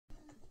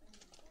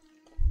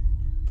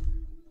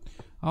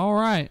All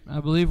right, I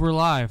believe we're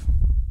live.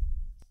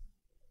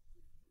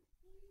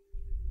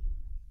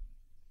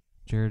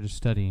 Jared is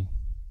studying.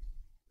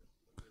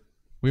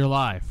 We are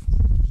live.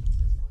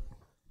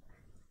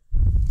 A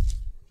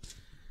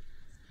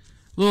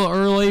little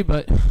early,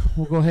 but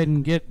we'll go ahead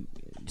and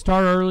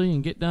start early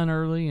and get done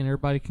early, and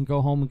everybody can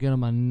go home and get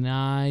them a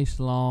nice,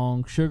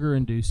 long,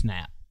 sugar-induced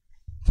nap.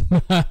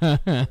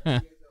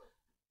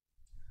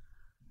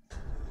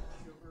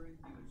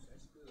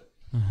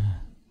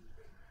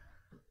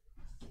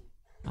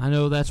 I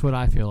know that's what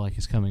I feel like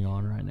is coming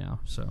on right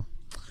now. So,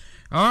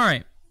 all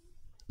right.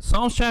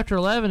 Psalms chapter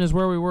 11 is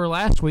where we were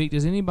last week.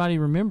 Does anybody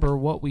remember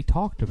what we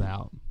talked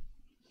about?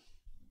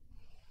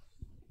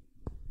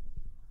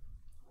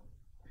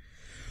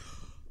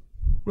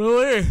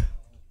 Really?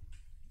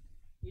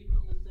 Even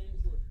when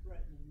things look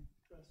threatening,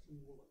 trust in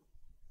the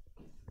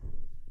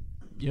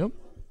Lord. Yep.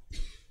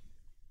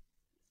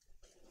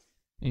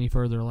 Any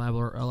further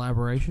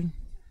elaboration?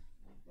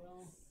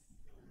 Well,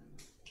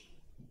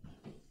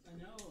 I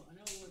know what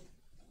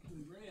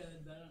we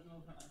read, but I don't know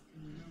if I can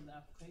remember the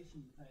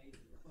application page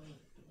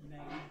made,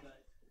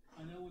 but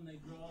I know when they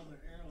draw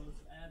their arrows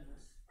at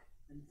us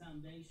and the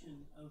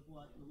foundation of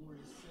what the Lord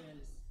has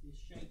said is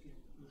shaken,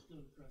 we're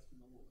still to trust in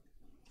the Lord.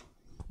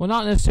 Well,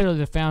 not necessarily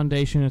the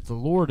foundation that the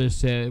Lord has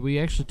said. We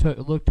actually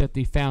looked at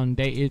the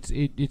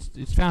foundation.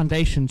 It's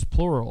foundations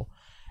plural,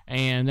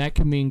 and that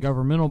can mean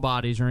governmental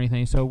bodies or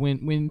anything. So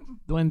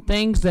when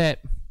things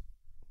that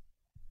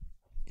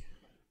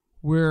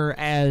we're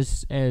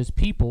as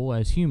people,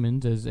 as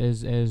humans,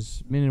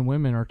 as men and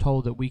women are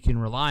told that we can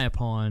rely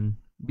upon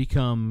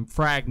become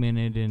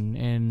fragmented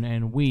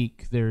and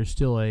weak, there's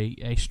still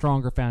a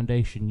stronger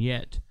foundation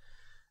yet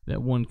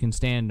that one can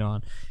stand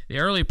on. The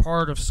early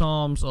part of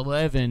Psalms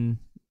 11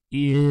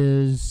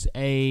 is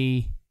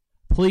a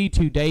plea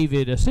to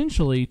David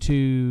essentially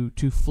to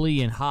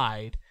flee and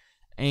hide.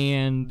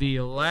 And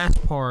the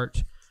last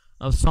part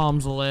of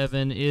Psalms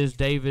 11 is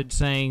David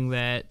saying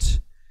that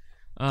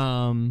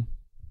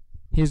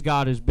his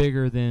God is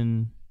bigger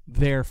than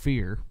their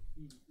fear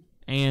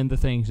and the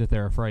things that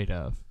they're afraid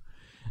of.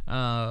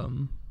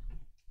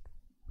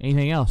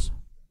 Anything else?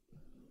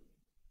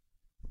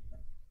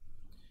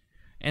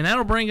 And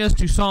that'll bring us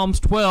to Psalms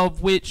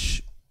 12,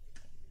 which,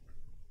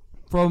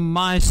 from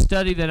my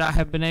study that I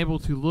have been able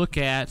to look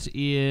at,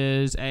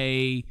 is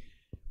a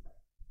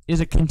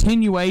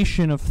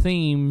continuation of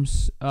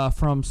themes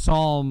from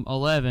Psalm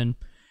 11.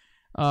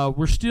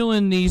 We're still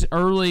in these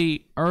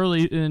early,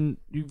 and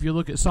if you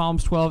look at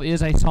Psalms 12,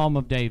 is a Psalm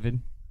of David,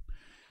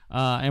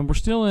 and we're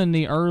still in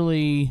the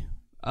early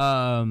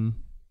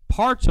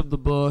parts of the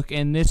book,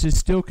 and this is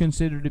still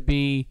considered to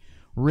be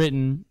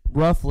written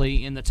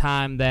roughly in the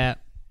time that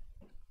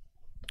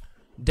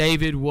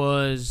David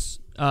was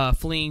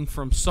fleeing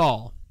from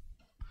Saul.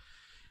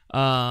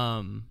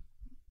 The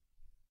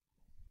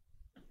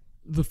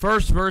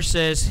first verse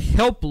says,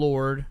 "Help,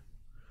 Lord,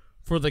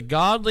 for the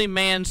godly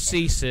man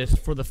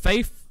ceaseth, for the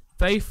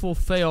faithful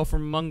fail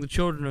from among the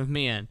children of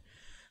men.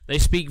 They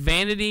speak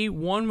vanity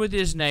one with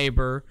his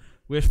neighbor,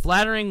 with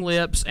flattering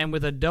lips, and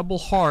with a double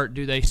heart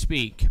do they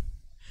speak."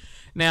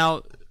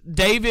 Now,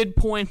 David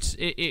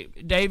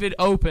David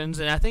opens,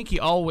 and I think he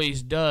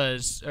always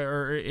does,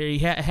 or he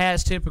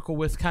has typical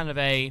with kind of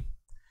a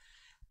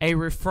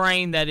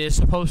refrain that is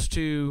supposed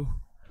to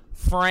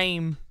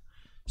frame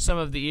some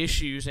of the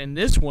issues, and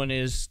this one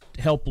is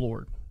 "Help,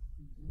 Lord."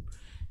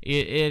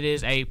 It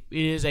is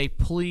a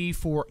plea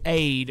for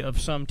aid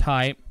of some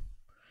type.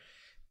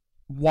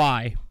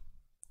 Why?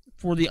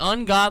 For the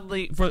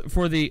ungodly,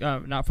 for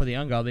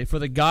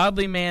the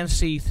godly man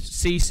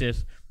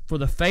ceaseth, for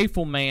the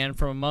faithful man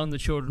from among the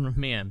children of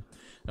men,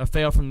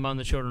 fail from among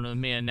the children of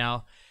men.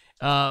 Now,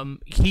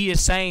 he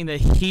is saying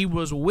that he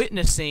was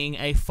witnessing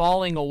a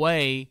falling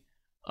away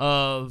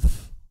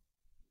of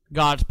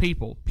God's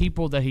people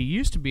that he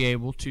used to be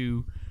able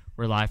to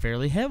rely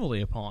fairly heavily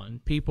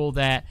upon, people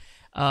that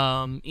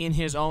in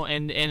his own,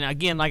 and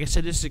again, like I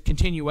said, this is a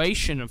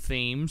continuation of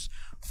themes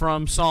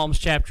from Psalms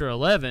chapter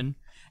 11.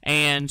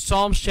 And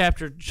Psalms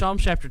chapter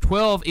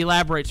 12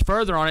 elaborates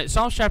further on it.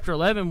 Psalms chapter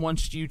 11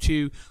 wants you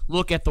to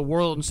look at the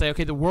world and say,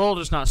 okay, the world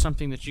is not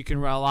something that you can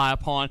rely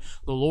upon.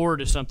 The Lord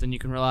is something you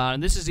can rely on.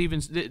 And this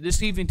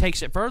even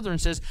takes it further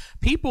and says,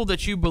 people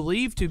that you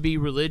believe to be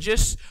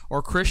religious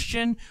or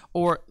Christian,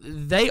 or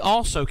they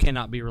also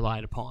cannot be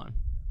relied upon.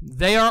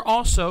 They are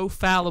also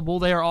fallible.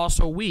 They are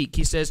also weak.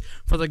 He says,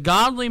 for the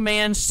godly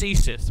man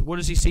ceaseth. What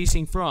is he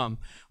ceasing from?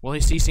 Well,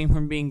 he's ceasing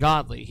from being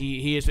godly.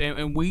 He is,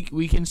 and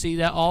we can see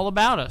that all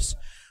about us.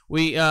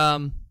 We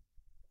for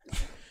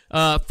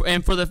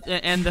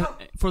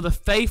the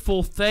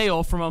faithful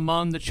fail from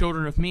among the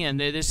children of men.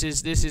 This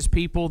is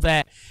people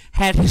that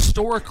had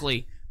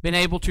historically been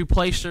able to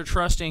place their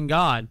trust in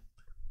God.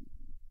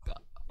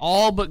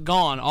 All but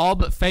gone, all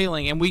but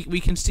failing. And we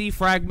can see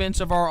fragments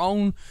of our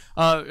own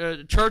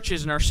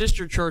churches and our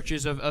sister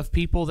churches of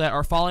people that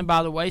are falling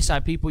by the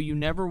wayside, people you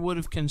never would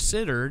have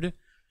considered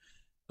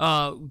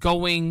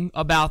going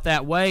about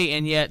that way,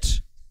 and yet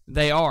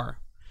they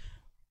are.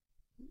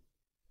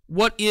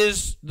 what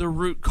is the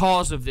root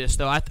cause of this,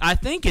 though? I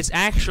think it's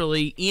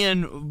actually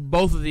in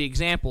both of the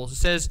examples. It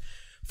says,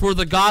 for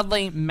the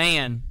godly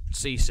man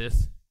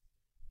ceaseth.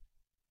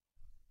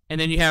 And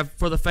then you have,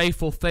 for the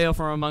faithful fail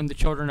from among the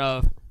children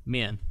of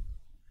men.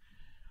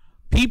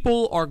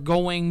 People are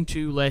going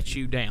to let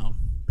you down.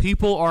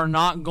 People are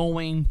not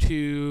going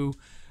to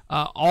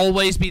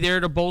always be there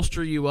to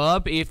bolster you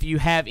up. If you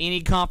have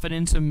any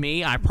confidence in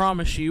me, I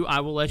promise you, I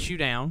will let you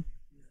down.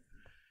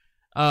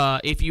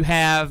 If you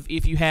have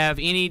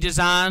any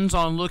designs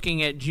on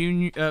looking at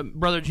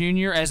Brother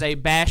Junior as a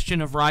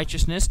bastion of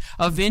righteousness,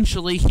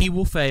 eventually he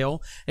will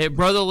fail.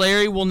 Brother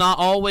Larry will not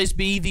always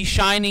be the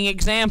shining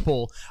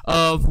example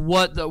of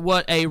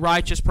what a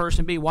righteous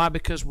person be. Why?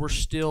 Because we're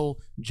still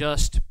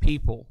just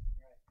people.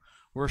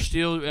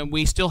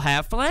 We still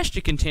have flesh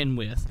to contend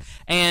with,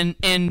 and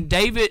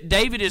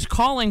David is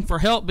calling for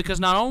help,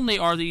 because not only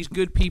are these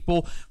good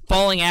people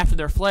falling after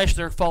their flesh,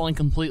 they're falling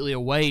completely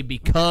away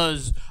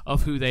because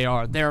of who they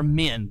are. They're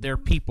men, they're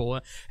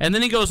people. And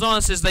then he goes on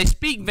and says, they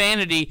speak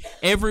vanity,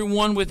 every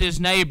one with his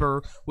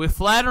neighbor, with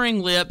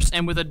flattering lips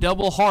and with a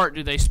double heart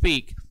do they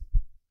speak.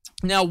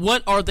 Now,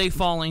 what are they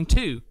falling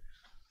to?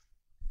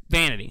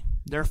 Vanity.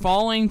 They're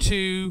falling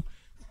to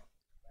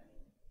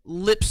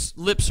lip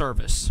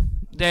service.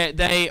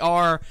 They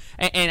are,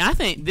 and I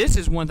think this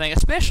is one thing,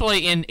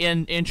 especially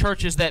in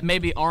churches that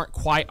maybe aren't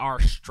quite our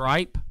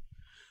stripe,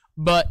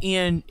 but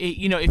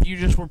if you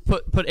just were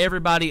put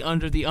everybody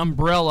under the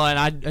umbrella, and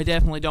I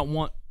definitely don't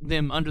want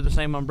them under the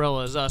same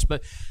umbrella as us,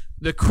 but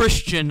the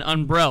Christian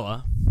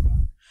umbrella.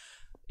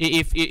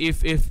 If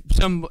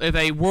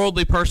a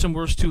worldly person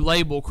was to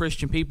label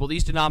Christian people,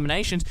 these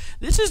denominations,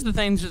 this is the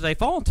things that they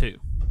fall to,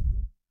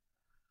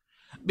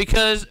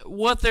 because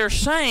what they're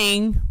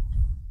saying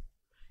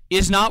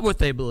is not what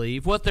they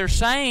believe. What they're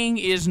saying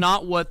is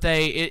not what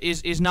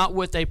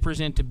they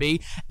present to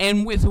be.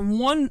 And with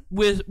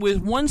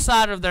one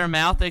side of their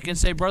mouth, they can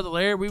say, Brother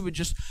Larry, we would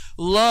just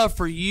love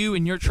for you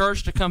and your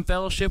church to come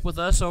fellowship with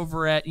us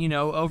over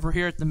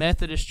here at the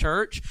Methodist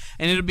Church,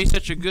 and it'll be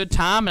such a good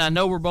time. And I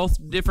know we're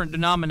both different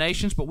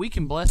denominations, but we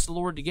can bless the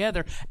Lord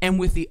together. And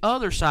with the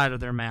other side of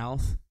their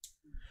mouth,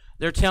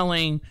 they're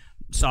telling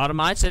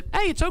sodomites that,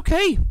 hey, it's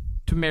okay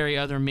to marry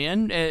other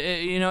men.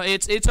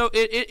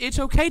 It's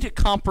okay to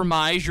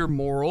compromise your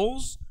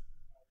morals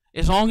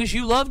as long as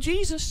you love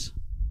Jesus.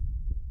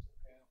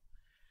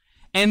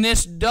 And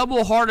this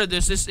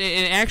double-heartedness,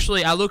 and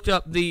actually I looked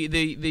up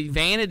the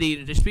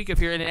vanity to speak of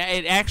here, and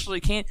it actually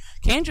can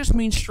just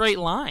mean straight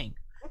lying.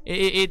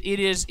 It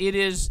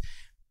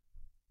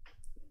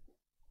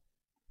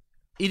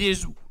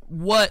is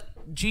what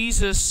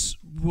Jesus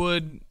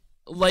would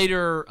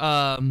later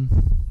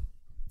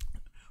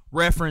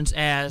reference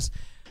as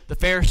the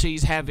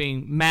Pharisees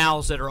having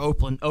mouths that are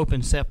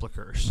open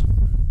sepulchres.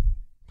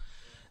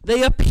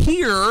 They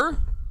appear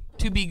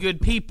to be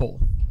good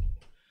people,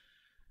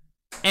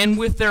 and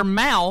with their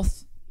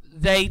mouth,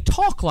 they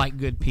talk like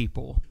good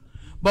people.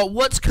 But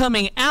what's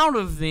coming out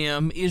of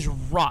them is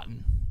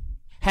rotten,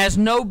 has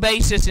no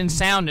basis in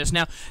soundness.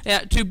 Now,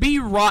 to be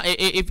rotten,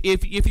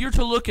 if you're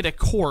to look at a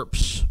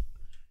corpse,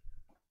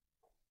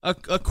 a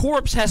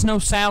corpse has no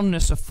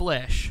soundness of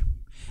flesh.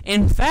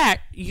 In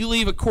fact, you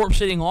leave a corpse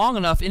sitting long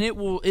enough, and it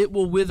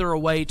will wither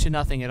away to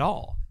nothing at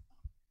all.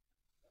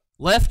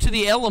 Left to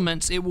the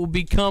elements, it will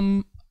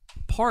become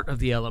part of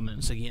the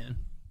elements again.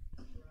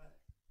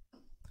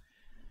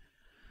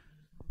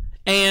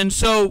 And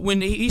so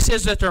when he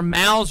says that their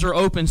mouths are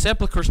open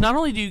sepulchres, not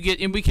only do you get,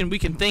 and we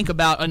can think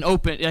about an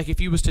open, like if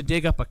you was to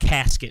dig up a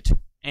casket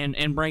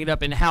and bring it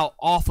up, and how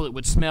awful it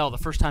would smell the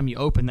first time you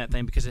open that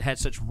thing, because it had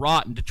such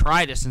rot and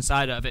detritus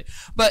inside of it.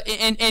 But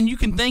and you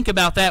can think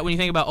about that when you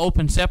think about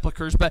open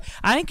sepulchres. But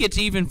I think it's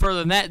even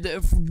further than that.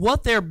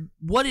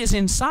 What is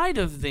inside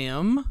of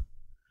them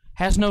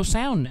has no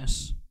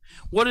soundness.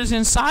 What is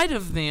inside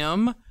of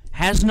them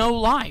has no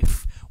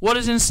life. What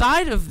is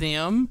inside of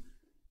them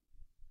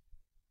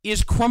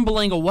is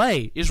crumbling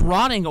away, is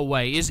rotting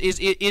away, is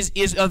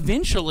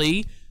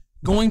eventually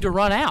going to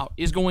run out,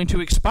 is going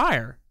to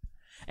expire.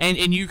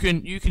 And you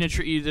can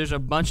attribute, there's a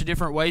bunch of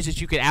different ways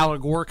that you could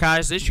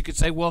allegorize this. You could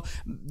say, well,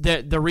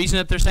 the reason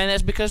that they're saying that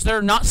is because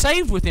they're not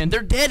saved within.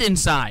 They're dead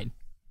inside.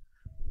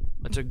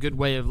 That's a good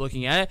way of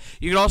looking at it.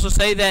 You could also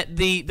say that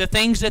the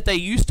things that they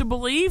used to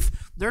believe,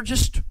 they're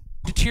just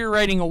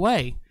deteriorating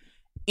away.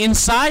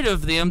 Inside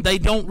of them, they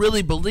don't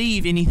really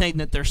believe anything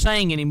that they're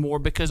saying anymore,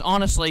 because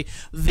honestly,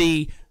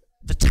 the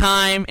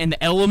time and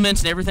the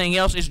elements and everything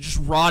else is just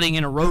rotting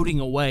and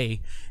eroding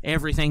away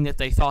everything that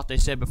they thought they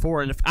said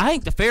before. And I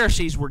think the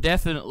Pharisees were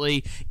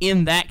definitely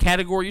in that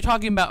category. You're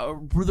talking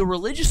about the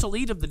religious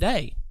elite of the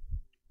day.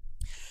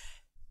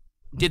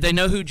 Did they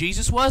know who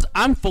Jesus was?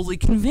 I'm fully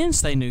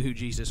convinced they knew who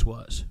Jesus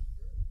was.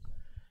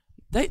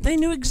 They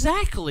knew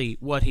exactly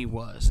what he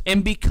was.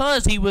 And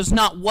because he was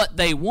not what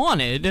they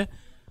wanted,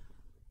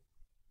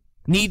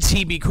 needs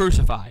he be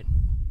crucified.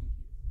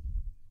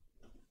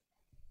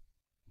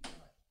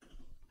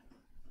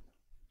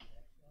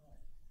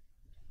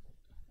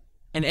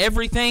 And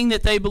everything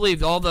that they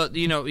believed, all the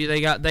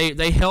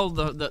they held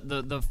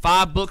the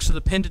 5 books of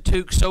the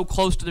Pentateuch so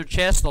close to their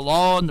chest, the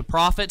law and the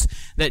prophets,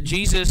 that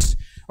Jesus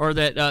or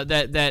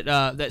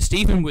that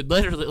Stephen would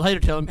later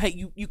tell him,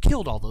 hey, you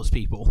killed all those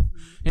people.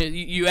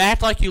 You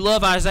act like you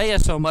love Isaiah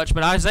so much,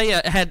 but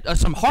Isaiah had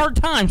some hard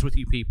times with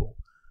you people.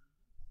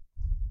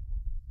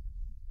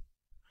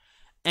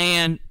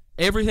 And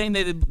everything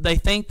they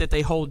think that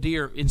they hold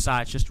dear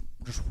inside is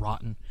just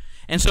rotten.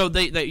 And so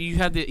you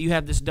have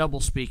this double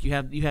speak. You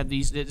have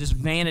this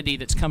vanity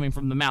that's coming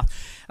from the mouth.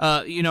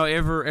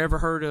 Ever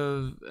heard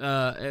of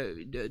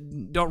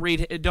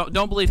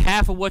don't believe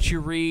half of what you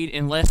read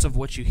and less of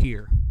what you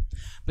hear,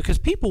 because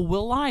people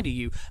will lie to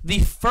you. The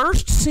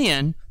first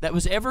sin that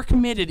was ever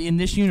committed in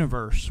this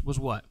universe was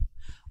what?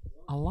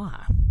 A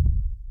lie.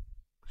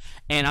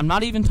 And I'm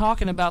not even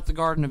talking about the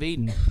Garden of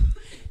Eden.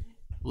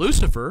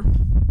 Lucifer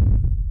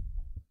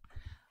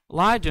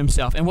lied to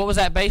himself. And what was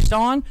that based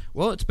on?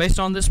 Well, it's based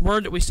on this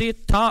word that we see at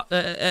the top,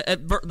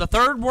 the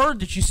third word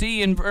that you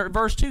see in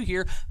verse 2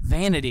 here,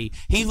 vanity.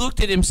 He looked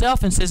at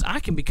himself and says, I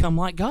can become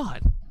like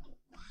God.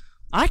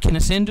 I can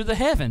ascend to the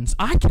heavens.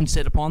 I can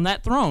sit upon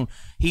that throne.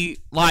 He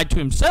lied to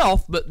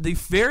himself, but the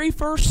very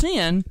first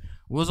sin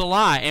was a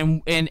lie.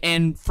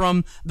 And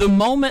from the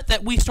moment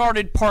that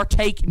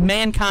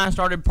mankind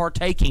started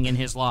partaking in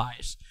his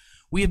lies,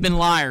 we have been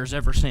liars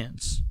ever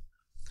since.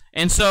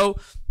 And so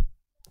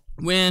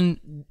when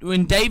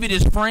David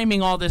is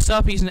framing all this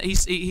up, he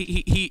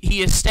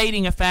is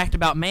stating a fact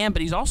about man,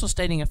 but he's also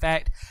stating a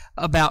fact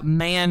about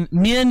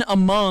men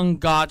among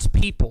God's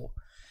people.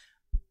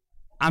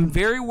 I'm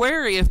very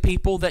wary of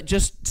people that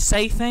just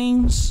say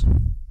things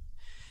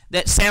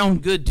that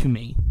sound good to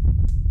me.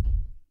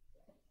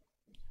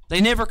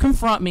 They never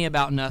confront me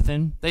about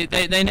nothing.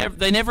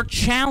 They never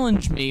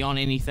challenge me on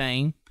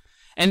anything,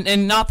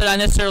 and not that I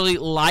necessarily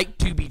like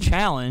to be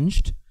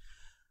challenged,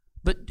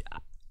 but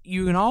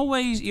you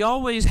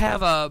always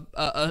have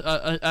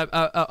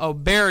a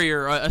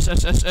barrier,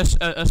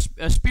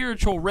 a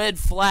spiritual red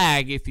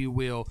flag, if you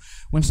will,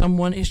 when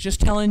someone is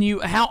just telling you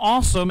how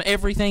awesome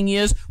everything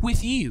is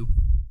with you.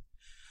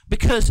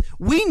 Because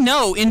we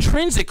know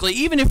intrinsically,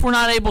 even if we're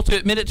not able to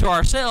admit it to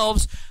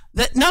ourselves,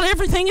 that not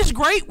everything is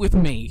great with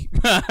me.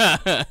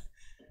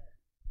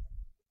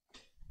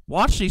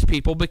 Watch these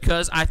people,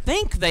 because I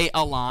think they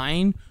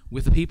align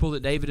with the people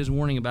that David is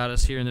warning about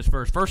us here in this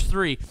verse. Verse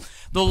 3,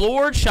 the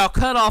Lord shall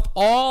cut off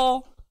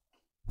all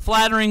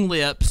flattering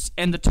lips,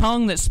 and the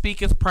tongue that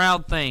speaketh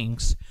proud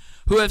things,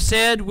 who have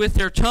said with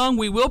their tongue,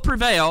 we will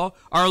prevail,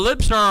 our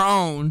lips are our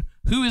own,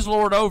 who is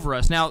Lord over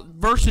us? Now,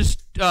 verses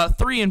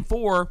 3 and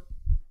 4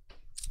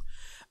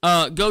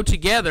 go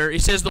together.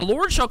 It says, the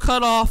Lord shall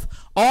cut off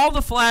all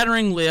the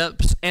flattering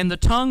lips and the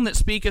tongue that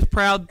speaketh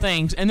proud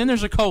things. And then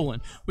there's a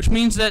colon, which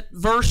means that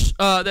verse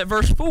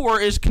 4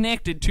 is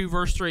connected to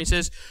verse 3. It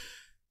says,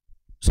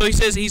 so he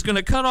says he's going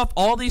to cut off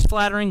all these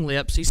flattering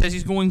lips. He says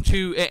he's going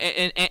to,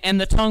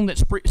 and the tongue that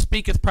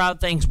speaketh proud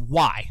things.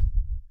 Why?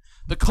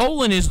 The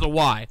colon is the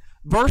why.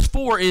 Verse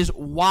 4 is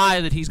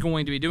why that he's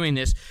going to be doing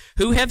this.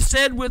 Who have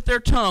said with their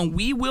tongue,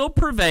 we will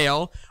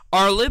prevail,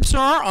 our lips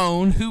are our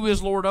own, who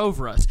is Lord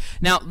over us.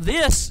 Now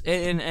this,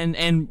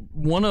 and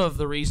one of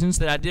the reasons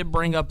that I did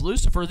bring up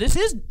Lucifer, this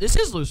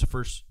is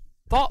Lucifer's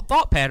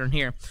thought pattern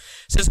here. It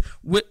says,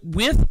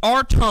 with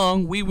our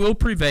tongue we will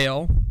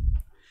prevail,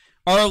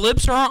 our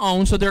lips are our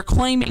own, so they're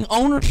claiming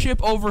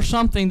ownership over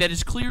something that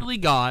is clearly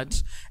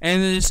God's,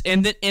 and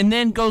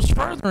then goes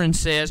further and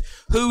says,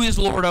 who is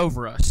Lord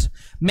over us?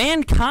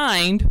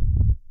 Mankind,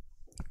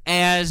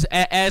 as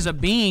a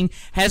being,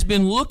 has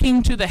been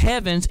looking to the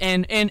heavens,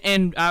 and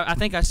I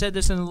think I said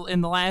this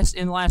in the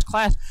last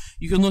class.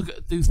 You can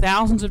look through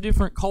thousands of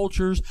different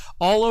cultures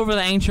all over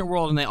the ancient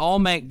world, and they all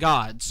make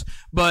gods,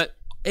 but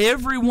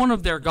every one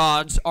of their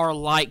gods are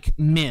like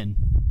men,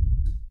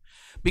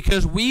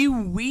 because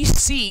we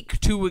seek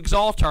to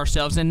exalt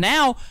ourselves. And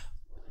now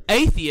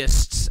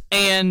atheists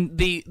and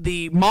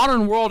the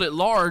modern world at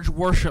large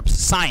worships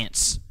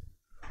science,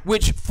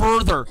 which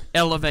further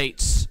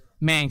elevates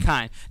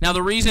mankind. Now,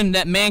 the reason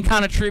that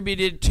mankind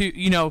attributed to,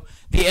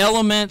 the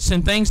elements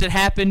and things that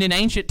happened in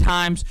ancient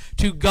times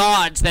to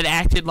gods that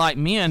acted like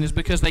men is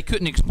because they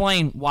couldn't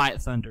explain why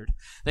it thundered.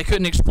 They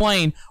couldn't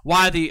explain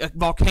why the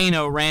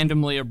volcano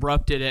randomly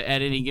erupted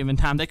at any given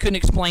time. They couldn't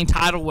explain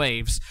tidal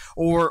waves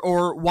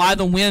or why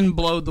the wind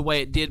blowed the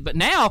way it did. But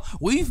now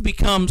we've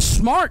become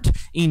smart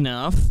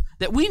enough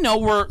that we know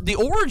where the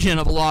origin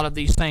of a lot of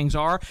these things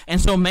are,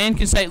 and so man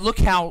can say, look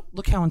how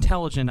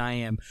intelligent I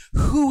am.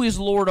 Who is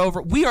Lord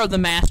over? We are the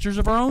masters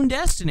of our own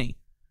destiny.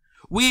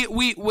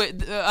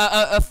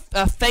 A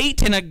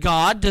fate and a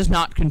God does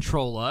not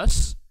control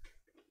us.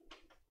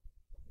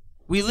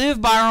 We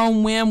live by our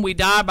own whim. We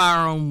die by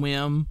our own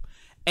whim.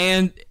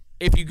 And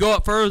if you go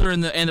up further,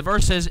 and the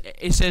verse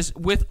says,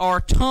 with our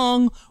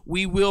tongue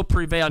we will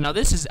prevail. Now,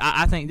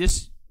 I think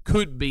this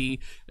could be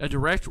a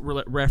direct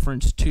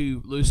reference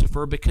to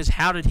Lucifer, because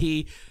how did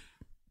he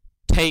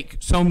take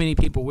so many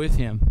people with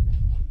him?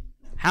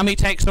 How did he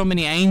take so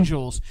many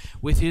angels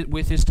with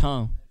his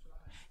tongue?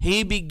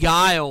 He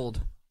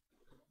beguiled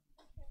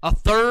a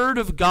third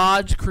of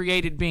God's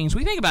created beings.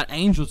 We think about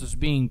angels as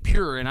being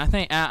pure, and I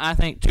think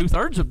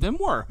 2/3 of them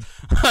were.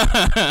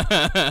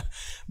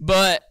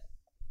 But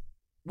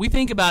we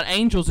think about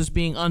angels as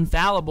being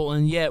infallible,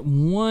 and yet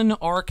one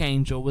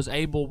archangel was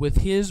able, with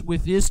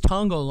his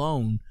tongue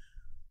alone,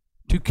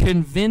 to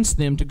convince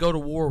them to go to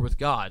war with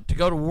God, to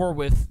go to war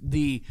with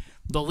the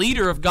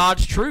leader of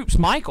God's troops,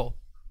 Michael.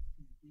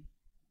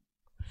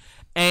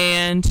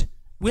 And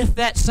with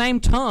that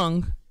same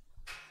tongue,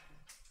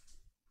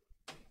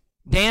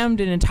 damned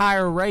an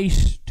entire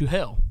race to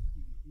hell.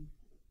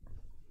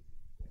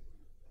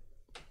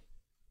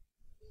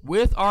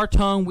 With our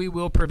tongue we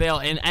will prevail.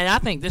 And I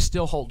think this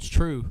still holds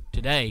true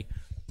today.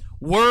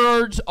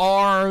 Words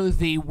are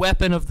the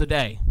weapon of the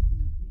day.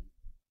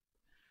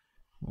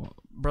 Well,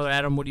 Brother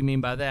Adam, what do you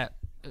mean by that?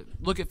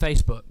 Look at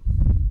Facebook.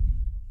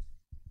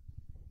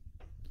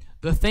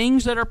 The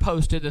things that are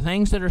posted, the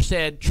things that are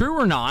said, true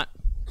or not,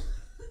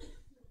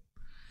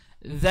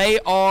 they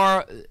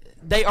are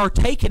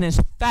taken as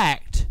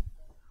fact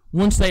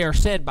once they are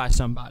said by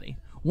somebody.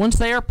 Once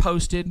they are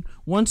posted,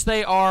 once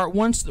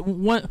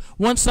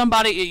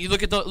somebody, you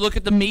look at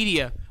the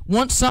media.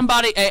 Once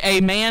somebody,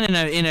 a man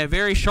in a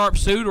very sharp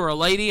suit, or a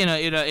lady in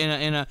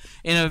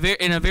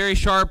a very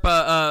sharp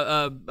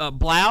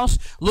blouse,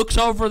 looks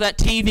over that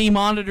TV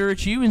monitor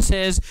at you and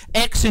says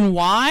X and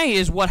Y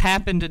is what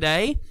happened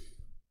today,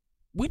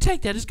 we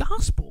take that as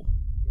gospel.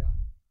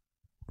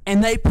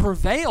 And they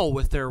prevail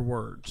with their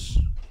words.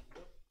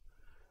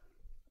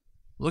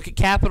 Look at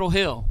Capitol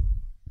Hill.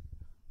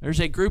 There's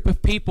a group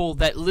of people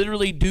that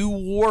literally do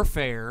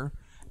warfare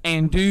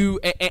and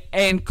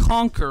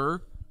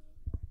conquer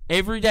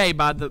every day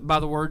by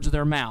the words of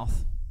their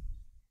mouth.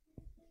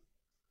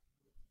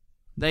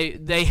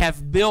 They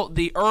have built,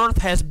 the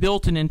earth has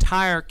built an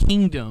entire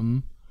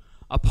kingdom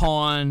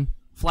upon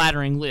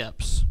flattering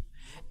lips.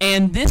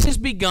 And this has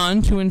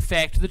begun to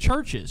infect the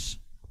churches.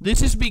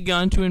 This has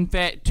begun to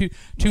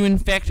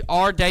infect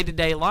our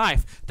day-to-day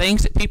life.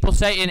 Things that people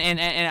say,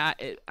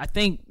 and I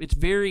think it's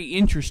very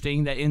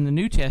interesting that in the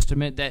New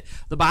Testament that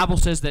the Bible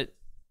says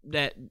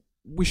that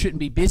we shouldn't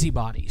be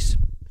busybodies.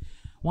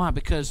 Why?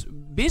 Because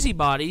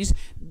busybodies,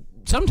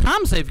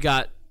 sometimes they've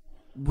got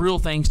real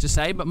things to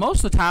say, but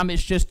most of the time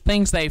it's just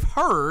things they've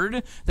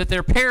heard that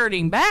they're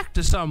parroting back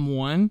to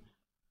someone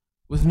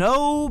with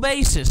no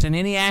basis in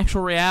any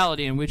actual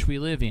reality in which we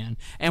live in.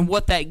 And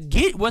what that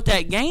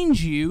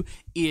gains you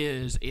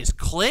is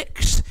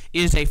clicks,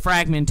 is a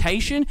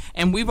fragmentation,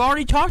 and we've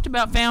already talked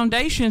about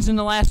foundations in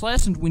the last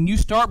lessons. When you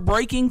start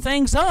breaking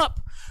things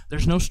up,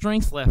 there's no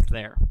strength left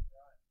there.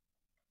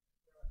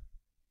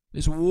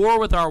 This war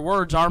with our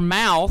words, our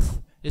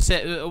mouth.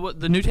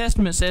 The New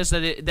Testament says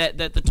that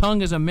that the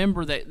tongue is a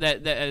member that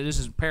this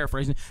is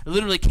paraphrasing. It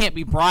literally can't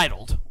be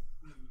bridled.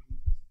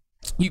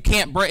 You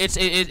can't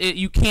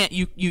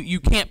you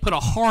can't put a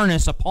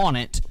harness upon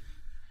it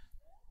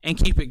and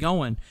keep it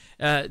going.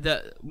 And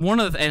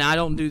I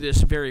don't do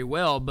this very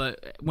well,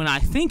 but when I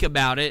think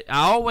about it,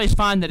 I always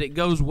find that it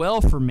goes well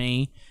for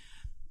me.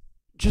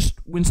 Just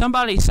when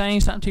somebody's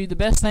saying something to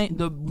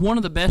you, one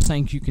of the best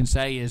things you can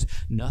say is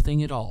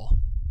nothing at all.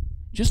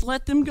 Just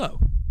let them go.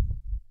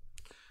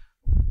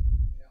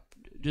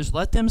 Just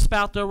let them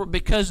spout over,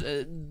 because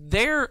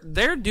they're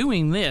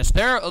doing this.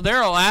 They're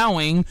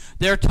allowing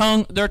their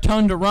tongue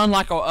to run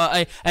like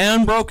an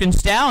unbroken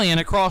stallion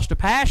across the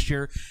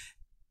pasture.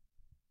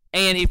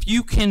 And if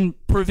you can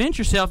prevent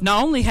yourself,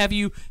 not only have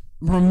you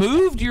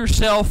removed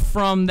yourself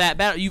from that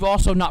battle, you've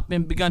also not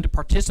begun to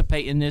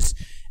participate in this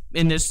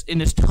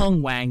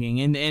tongue wagging,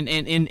 in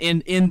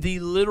the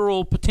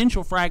literal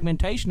potential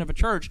fragmentation of a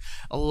church.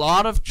 A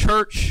lot of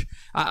church,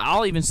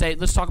 I'll even say,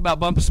 let's talk about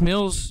Bumpus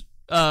Mills.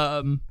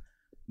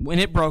 When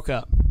it broke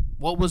up,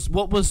 what was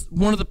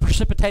one of the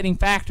precipitating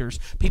factors?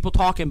 People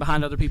talking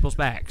behind other people's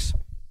backs.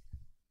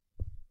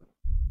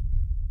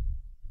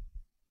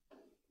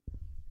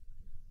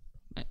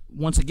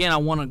 Once again, I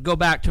want to go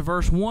back to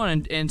verse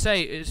 1 and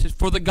say, it says,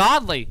 for the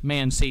godly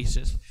man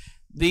ceases.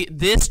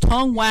 This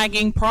tongue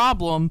wagging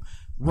problem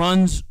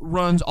runs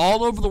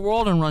all over the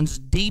world and runs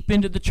deep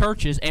into the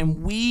churches,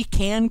 and we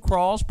can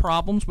cause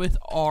problems with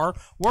our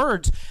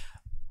words.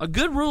 A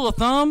good rule of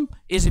thumb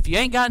is if you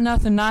ain't got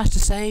nothing nice to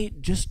say,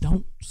 just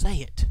don't say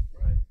it.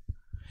 Right.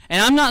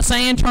 And I'm not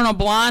saying turn a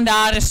blind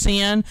eye to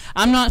sin.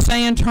 I'm not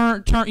saying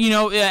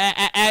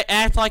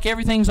act like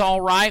everything's all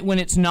right when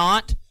it's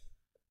not.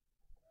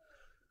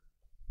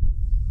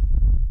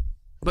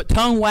 But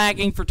tongue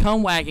wagging for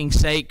tongue wagging's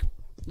sake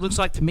looks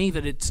like to me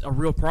that it's a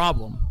real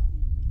problem.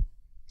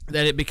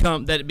 That it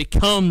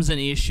becomes an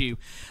issue.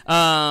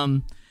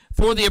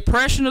 For the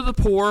oppression of the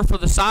poor, for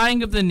the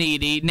sighing of the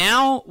needy,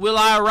 now will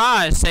I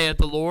arise, saith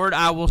the Lord.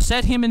 I will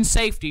set him in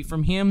safety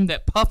from him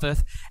that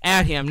puffeth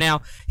at him.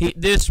 Now,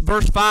 this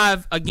verse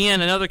 5, again,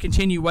 another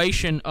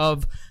continuation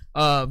of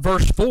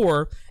verse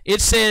 4. It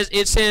says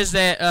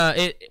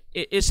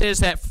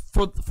that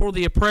for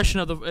the oppression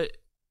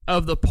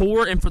of the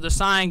poor and for the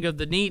sighing of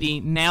the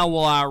needy, now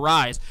will I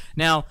arise.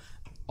 Now,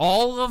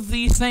 all of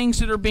these things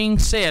that are being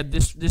said,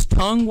 this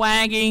tongue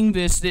wagging,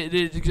 this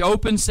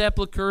open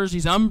sepulchres,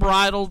 these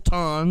unbridled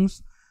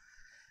tongues,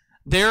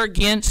 they're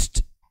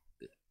against.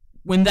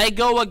 When they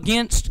go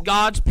against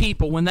God's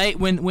people, when they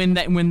and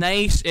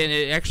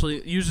it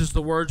actually uses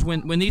the words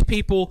when these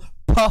people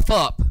puff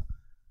up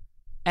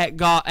at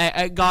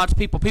God's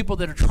people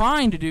that are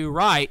trying to do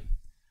right,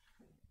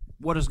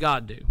 what does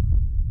God do?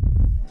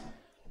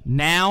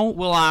 Now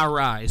will I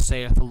arise,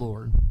 saith the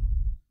Lord.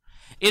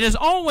 It is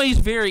always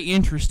very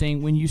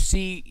interesting when you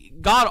see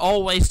God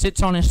always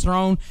sits on his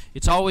throne.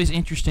 It's always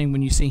interesting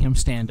when you see him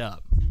stand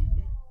up.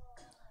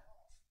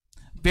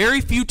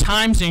 Very few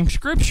times in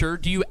Scripture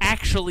do you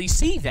actually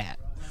see that.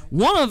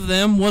 One of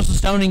them was the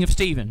stoning of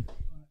Stephen.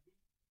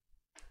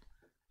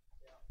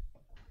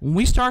 When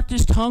we start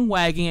this tongue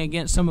wagging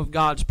against some of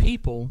God's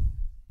people,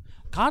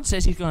 God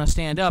says he's going to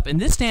stand up. And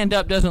this stand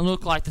up doesn't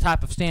look like the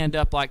type of stand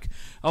up like,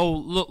 oh,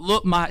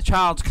 look, my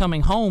child's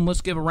coming home.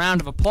 Let's give a round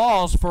of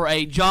applause for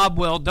a job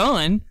well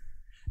done.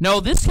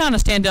 No, this kind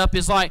of stand up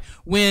is like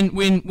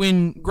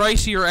when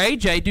Gracie or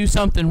AJ do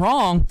something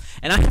wrong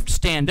and I have to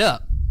stand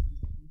up.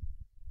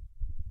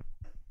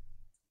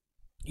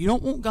 You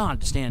don't want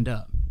God to stand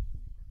up.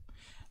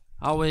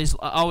 I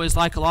always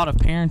like a lot of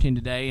parenting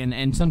today,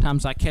 and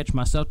sometimes I catch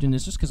myself doing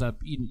this just because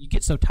you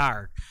get so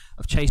tired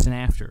of chasing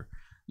after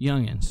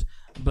youngins.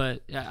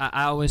 But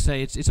I always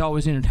say it's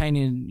always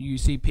entertaining. You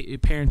see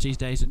parents these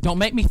days, don't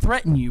make me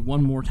threaten you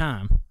one more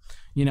time,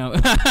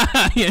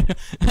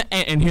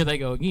 and here they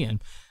go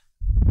again.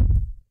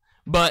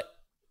 But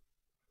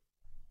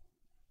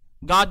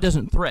God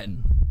doesn't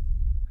threaten.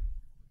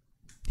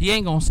 He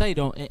ain't going to say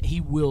don't.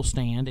 He will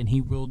stand and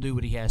he will do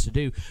what he has to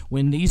do.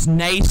 When these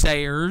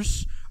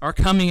naysayers are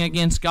coming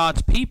against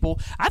God's people,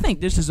 I think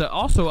this is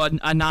also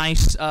a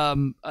nice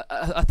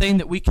a thing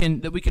that we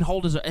can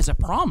hold as a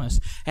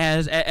promise,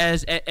 as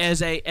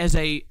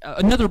a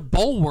another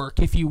bulwark,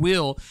 if you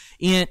will,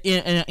 in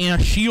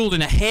a shield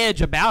and a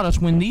hedge about us.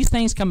 When these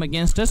things come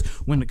against us,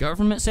 when the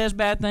government says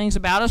bad things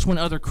about us, when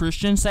other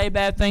Christians say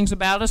bad things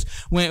about us,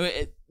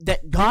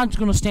 that God's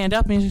going to stand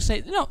up and he's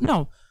going to say,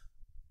 no.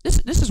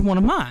 This is one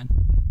of mine.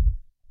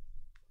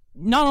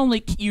 Not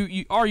only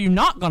you are you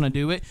not going to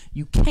do it,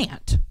 you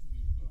can't.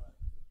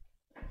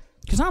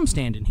 Because I'm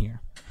standing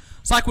here.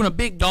 It's like when a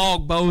big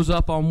dog bows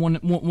up on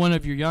one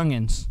of your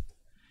youngins,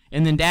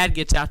 and then Dad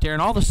gets out there,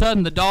 and all of a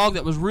sudden the dog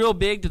that was real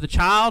big to the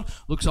child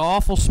looks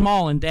awful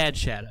small in Dad's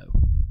shadow.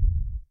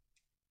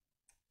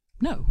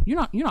 No,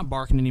 you're not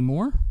barking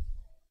anymore.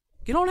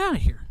 Get on out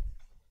of here.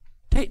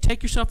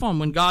 Take yourself on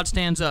when God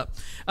stands up.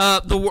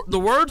 The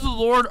words of the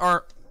Lord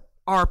are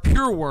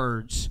pure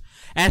words,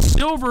 as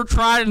silver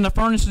tried in the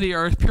furnace of the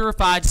earth,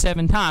 purified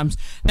 7 times.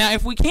 Now,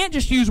 if we can't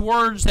just use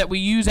words that we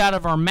use out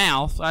of our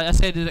mouth, I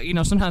said,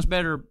 sometimes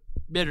better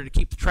to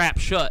keep the trap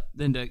shut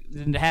than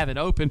to have it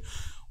open.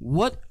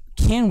 What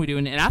can we do?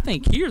 And I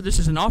think here this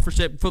is an offer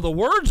set, for the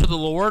words of the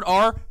Lord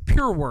are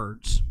pure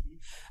words.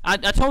 I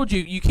told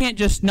you can't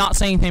just not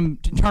say anything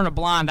to turn a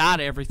blind eye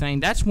to everything.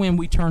 That's when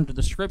we turn to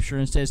the Scripture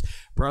and says,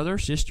 brother,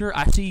 sister,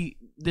 I see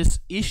this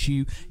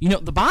issue.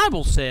 The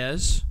Bible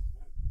says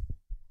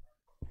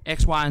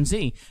X, Y, and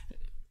Z.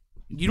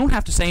 You don't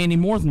have to say any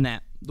more than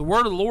that. The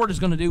word of the Lord is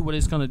going to do what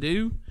it's going to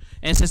do,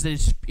 and it says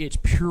that it's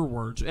pure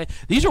words.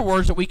 These are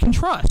words that we can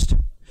trust.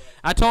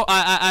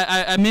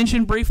 I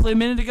mentioned briefly a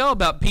minute ago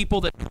about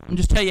people that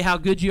just tell you how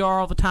good you are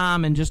all the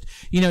time, and just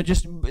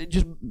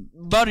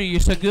butter you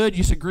so good,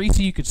 you're so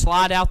greasy you could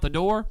slide out the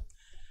door.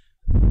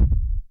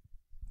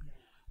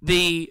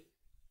 The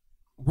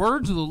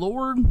words of the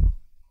Lord,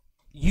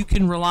 you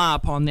can rely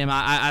upon them.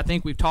 I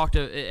think we've talked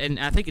to, and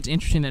I think it's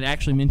interesting that it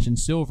actually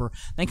mentions silver.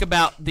 Think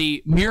about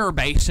the mirror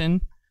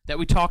basin that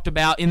we talked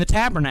about in the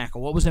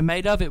tabernacle. What was it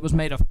made of? It was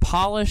made of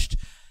polished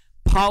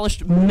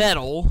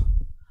metal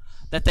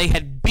that they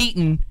had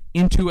beaten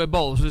into a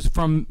bowl. This was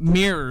from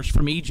mirrors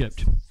from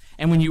Egypt.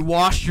 And when you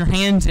washed your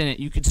hands in it,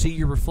 you could see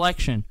your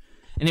reflection.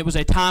 And it was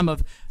a time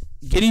of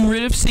getting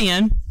rid of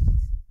sin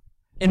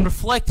and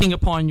reflecting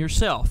upon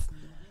yourself.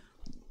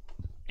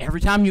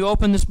 Every time you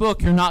open this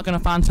book, you're not going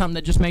to find something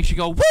that just makes you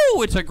go,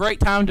 woo, it's a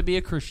great time to be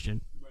a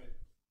Christian.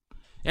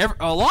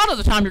 A lot of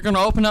the time, you're going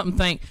to open up and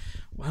think,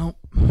 well,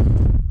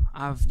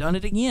 I've done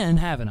it again,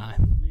 haven't I?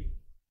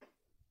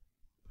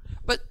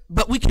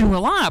 But we can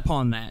rely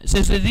upon that. It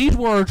says that these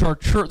words are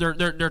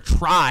they're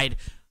tried.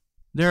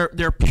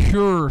 They're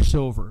pure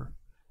silver.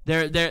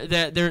 There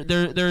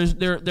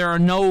are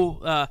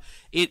no.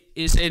 It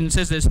is, and it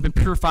says that it's been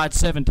purified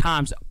 7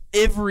 times.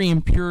 Every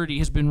impurity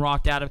has been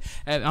rocked out of.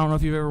 I don't know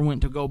if you've ever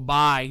went to go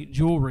buy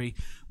jewelry,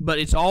 but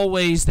it's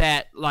always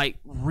that like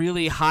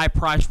really high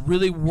priced,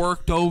 really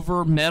worked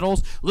over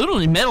metals.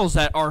 Literally metals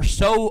that are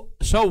so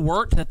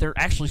worked that they're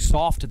actually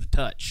soft to the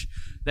touch.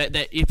 That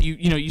if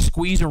you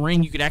squeeze a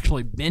ring, you could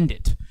actually bend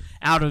it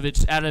out of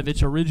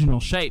its original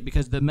shape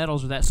because the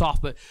metals are that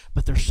soft. But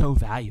they're so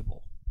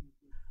valuable.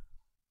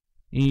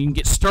 And you can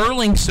get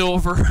sterling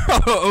silver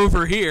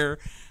over here.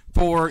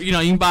 For you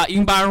can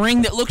buy a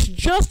ring that looks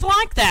just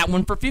like that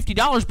one for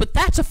 $50, but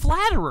that's a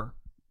flatterer.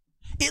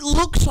 It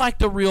looks like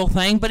the real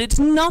thing, but it's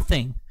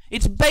nothing.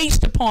 It's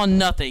based upon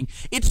nothing.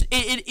 It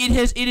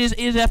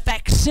is a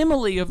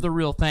facsimile of the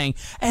real thing.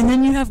 And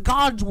then you have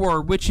God's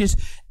word, which is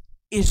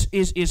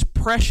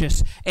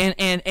precious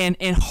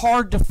and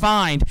hard to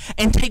find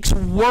and takes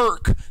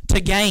work to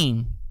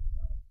gain.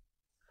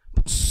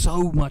 But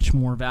so much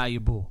more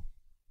valuable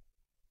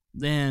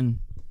than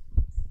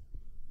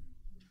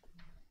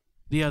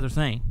the other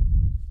thing.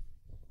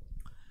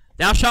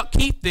 Thou shalt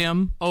keep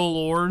them, O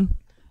Lord.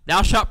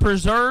 Thou shalt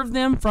preserve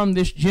them from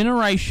this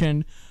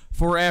generation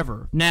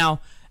forever. Now,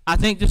 I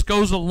think this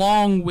goes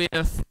along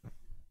with,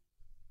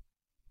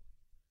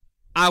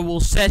 I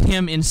will set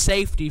him in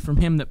safety from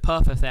him that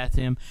puffeth at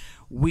him.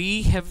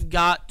 We have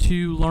got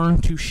to learn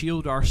to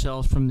shield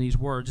ourselves from these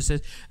words. It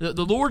says,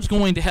 the Lord's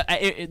going to help.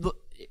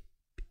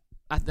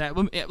 Let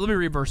me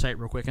read verse 8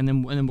 real quick, and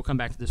then we'll come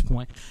back to this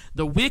point.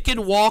 The wicked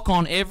walk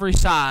on every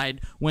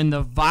side when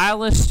the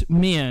vilest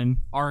men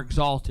are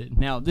exalted.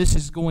 Now, this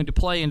is going to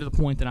play into the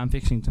point that I'm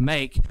fixing to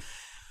make.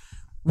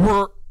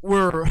 We're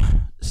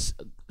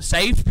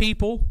saved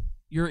people.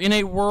 You're in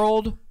a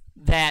world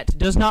that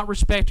does not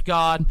respect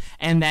God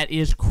and that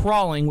is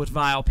crawling with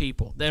vile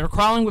people. They're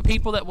crawling with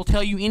people that will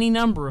tell you any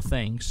number of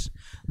things.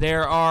 They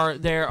will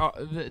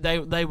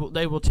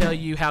tell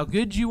you how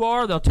good you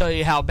are. They'll tell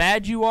you how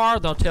bad you are.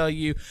 They'll tell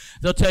you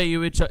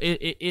that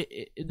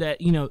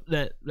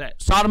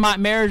sodomite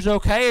marriage is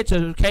okay. It's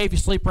okay if you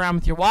sleep around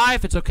with your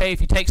wife. It's okay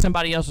if you take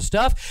somebody else's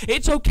stuff.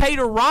 It's okay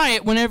to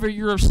riot whenever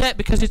you're upset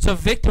because it's a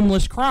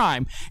victimless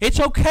crime.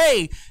 It's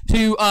okay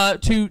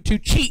to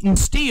cheat and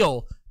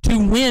steal to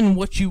win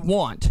what you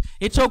want.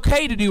 It's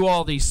okay to do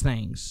all these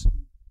things.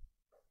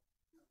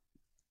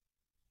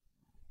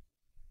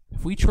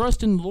 If we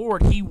trust in the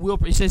Lord, He will.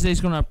 He says that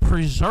He's going to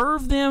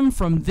preserve them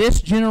from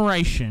this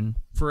generation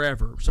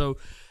forever. So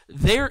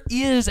there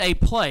is a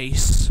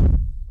place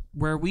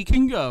where we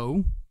can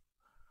go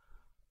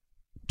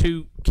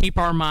to keep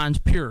our minds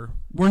pure.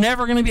 We're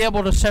never going to be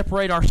able to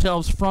separate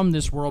ourselves from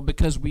this world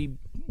because we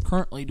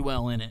currently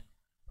dwell in it.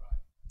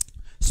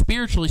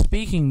 Spiritually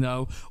speaking,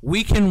 though,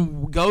 we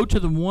can go to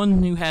the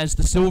one who has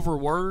the silver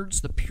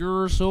words, the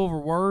pure silver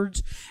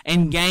words,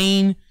 and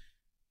gain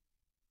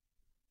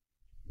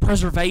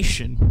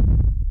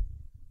preservation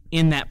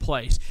in that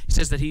place. He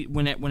says that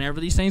whenever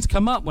these things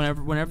come up,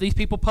 whenever these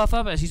people puff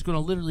up, He's going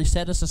to literally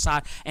set us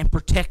aside and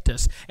protect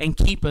us and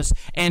keep us.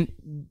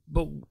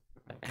 But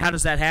how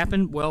does that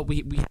happen? Well,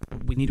 we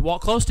need to walk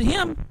close to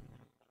Him.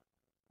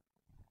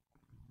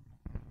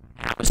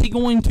 How is He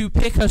going to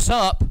pick us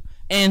up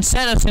and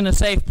set us in a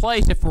safe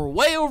place if we're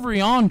way over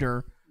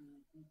yonder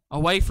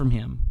away from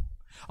Him?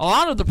 A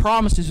lot of the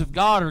promises of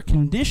God are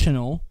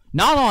conditional,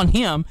 not on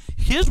Him.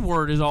 His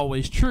word is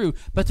always true,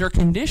 but they're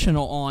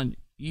conditional on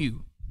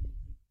you.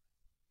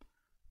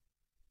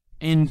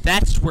 And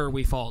that's where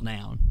we fall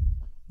down.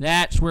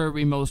 That's where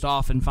we most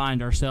often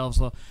find ourselves.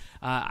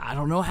 I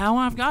don't know how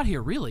I've got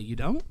here. Really, you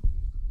don't?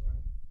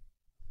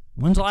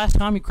 When's the last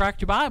time you cracked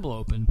your Bible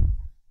open?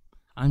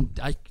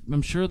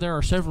 I'm sure there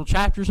are several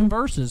chapters and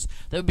verses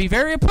that would be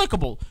very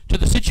applicable to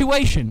the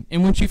situation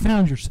in which you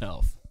found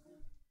yourself.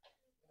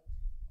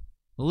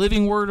 The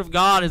living Word of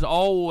God is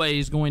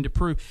always going to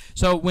prove.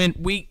 So when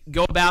we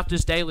go about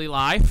this daily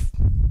life,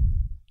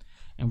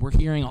 and we're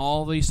hearing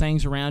all these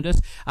things around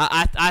us,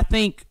 I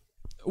think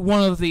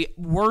one of the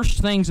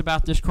worst things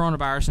about this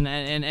coronavirus,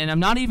 and I'm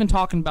not even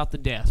talking about the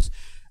deaths.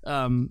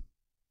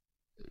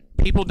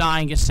 People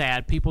dying is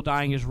sad. People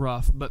dying is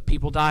rough. But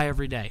people die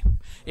every day.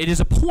 It is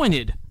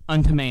appointed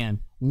unto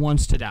man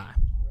once to die.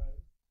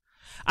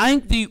 I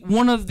think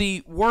one of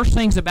the worst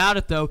things about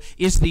it, though,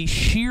 is the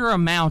sheer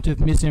amount of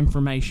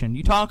misinformation.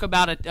 You talk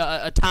about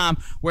a time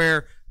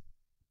where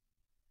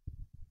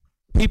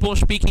people are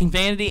speaking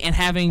vanity and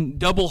having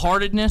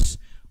double-heartedness,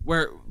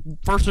 where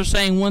first they're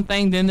saying one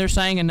thing, then they're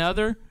saying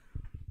another.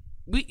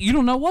 You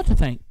don't know what to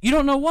think. You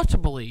don't know what to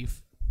believe.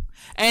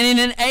 And in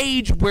an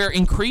age where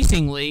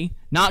increasingly,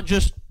 not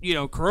just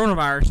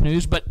coronavirus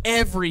news, but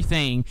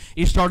everything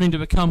is starting to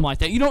become like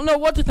that. You don't know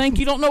what to think.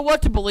 You don't know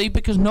what to believe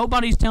because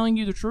nobody's telling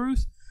you the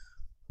truth.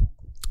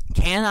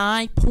 Can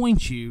I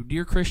point you,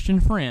 dear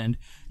Christian friend,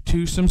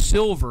 to some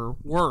silver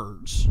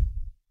words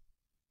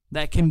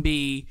that can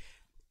be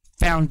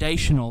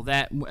foundational?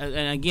 That,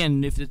 and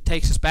again, if it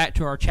takes us back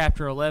to our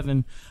chapter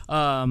 11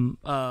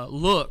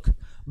 look,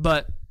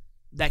 but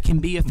that can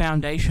be a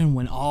foundation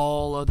when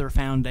all other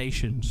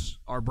foundations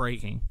are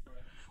breaking.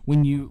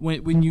 When you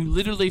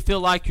literally feel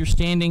like you're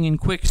standing in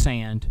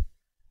quicksand,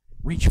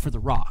 reach for the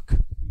rock.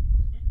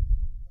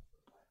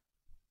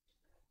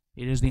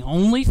 It is the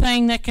only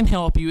thing that can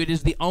help you. It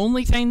is the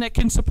only thing that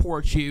can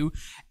support you,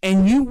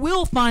 and you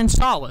will find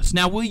solace.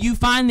 Now, will you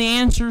find the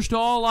answers to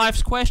all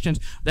life's questions?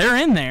 They're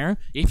in there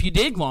if you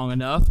dig long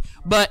enough,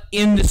 but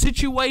in the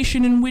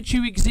situation in which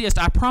you exist,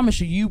 I promise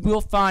you, you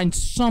will find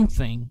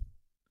something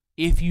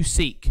if you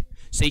seek.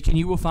 Seek and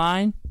you will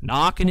find.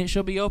 Knock and it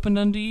shall be opened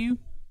unto you.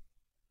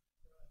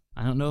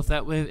 I don't know if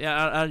that.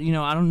 I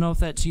don't know if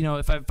that's.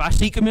 If I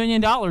seek $1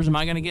 million, am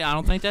I going to get? I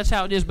don't think that's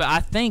how it is. But I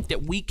think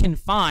that we can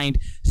find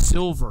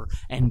silver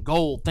and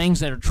gold,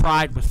 things that are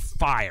tried with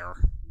fire,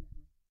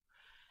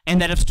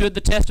 and that have stood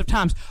the test of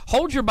times.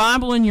 Hold your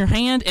Bible in your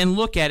hand and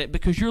look at it,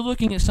 because you're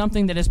looking at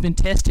something that has been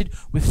tested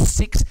with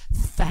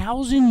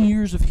 6,000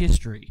 years of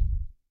history.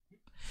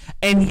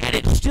 And yet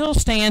it still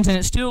stands and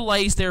it still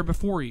lays there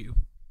before you.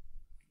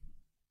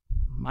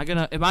 Am I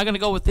gonna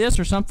go with this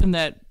or something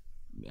that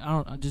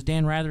does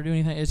Dan Rather do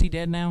anything? Is he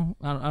dead now?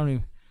 I don't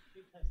even.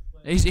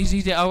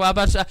 He's dead. Oh, I'm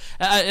about to say,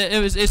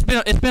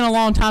 it's been a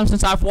long time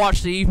since I've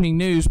watched the evening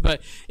news,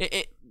 but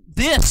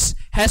this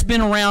has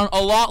been around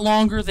a lot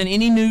longer than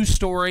any news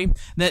story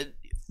that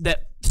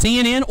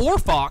CNN or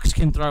Fox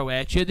can throw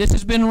at you. This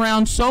has been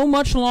around so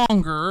much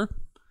longer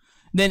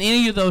than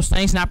any of those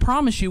things, and I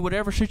promise you,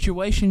 whatever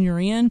situation you're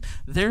in,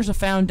 there's a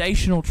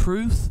foundational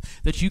truth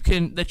that you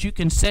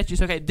can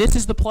set. Okay, this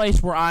is the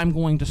place where I'm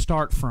going to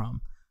start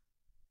from.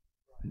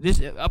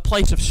 This a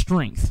place of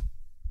strength,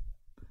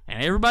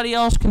 and everybody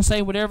else can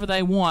say whatever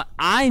they want.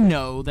 I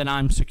know that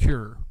I'm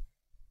secure.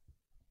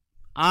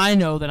 I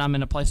know that I'm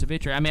in a place of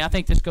victory. I mean, I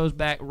think this goes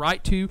back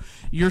right to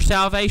your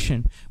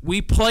salvation.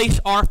 We place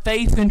our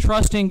faith and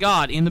trust in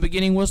God. In the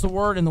beginning was the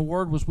Word, and the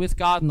Word was with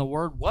God, and the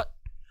Word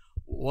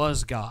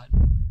was God.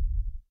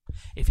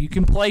 If you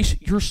can place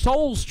your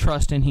soul's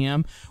trust in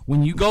Him,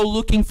 when you go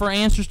looking for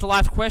answers to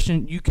life's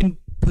question, you can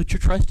put your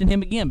trust in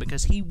Him again,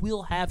 because He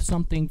will have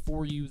something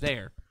for you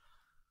there.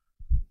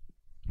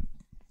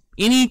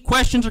 Any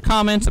questions or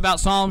comments about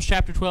Psalms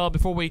chapter 12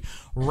 before we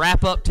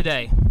wrap up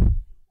today?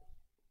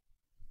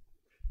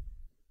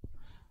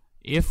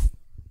 If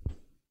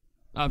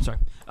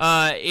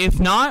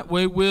not,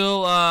 we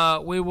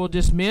will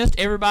dismiss.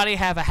 Everybody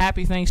have a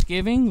happy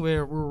Thanksgiving.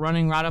 We're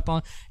running right up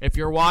on. If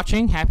you're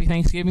watching, happy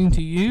Thanksgiving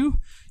to you.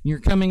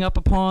 You're coming up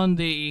upon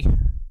the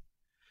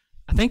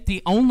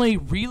only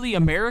really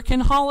American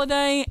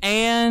holiday,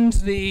 and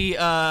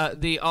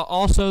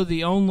also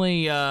the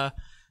only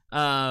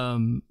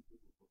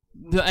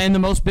and the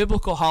most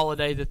biblical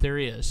holiday that there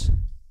is.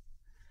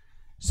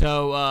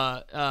 So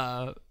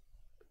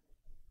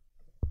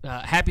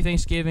happy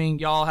Thanksgiving.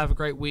 Y'all have a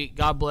great week.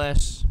 God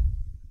bless.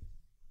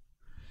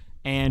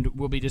 And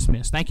we'll be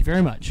dismissed. Thank you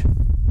very much.